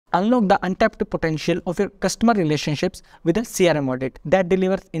Unlock the untapped potential of your customer relationships with a CRM audit that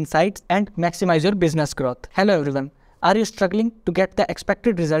delivers insights and maximize your business growth. Hello everyone. Are you struggling to get the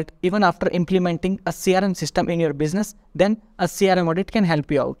expected result even after implementing a CRM system in your business? Then a CRM audit can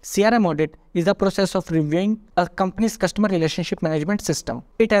help you out. CRM audit is the process of reviewing a company's customer relationship management system.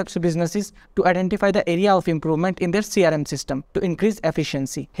 It helps businesses to identify the area of improvement in their CRM system to increase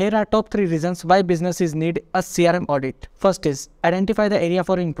efficiency. Here are top 3 reasons why businesses need a CRM audit. First is identify the area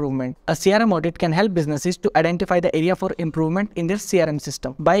for improvement. A CRM audit can help businesses to identify the area for improvement in their CRM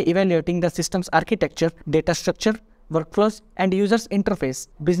system by evaluating the system's architecture, data structure, workflows, and user's interface.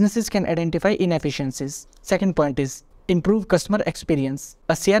 Businesses can identify inefficiencies. Second point is improve customer experience.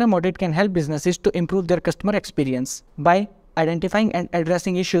 A CRM audit can help businesses to improve their customer experience. By identifying and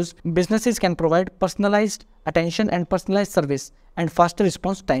addressing issues, businesses can provide personalized attention and personalized service and faster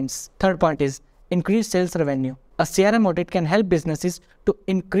response times. Third point is increase sales revenue. A CRM audit can help businesses to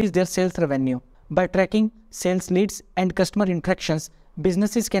increase their sales revenue. By tracking sales leads and customer interactions,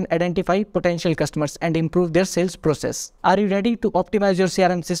 businesses can identify potential customers and improve their sales process. Are you ready to optimize your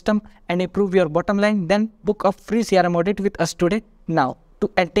CRM system and improve your bottom line? Then book a free CRM audit with us today now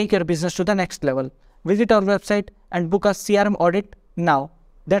and take your business to the next level. Visit our website and book a CRM audit now.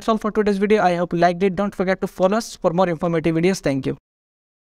 That's all for today's video. I hope you liked it. Don't forget to follow us for more informative videos. Thank you.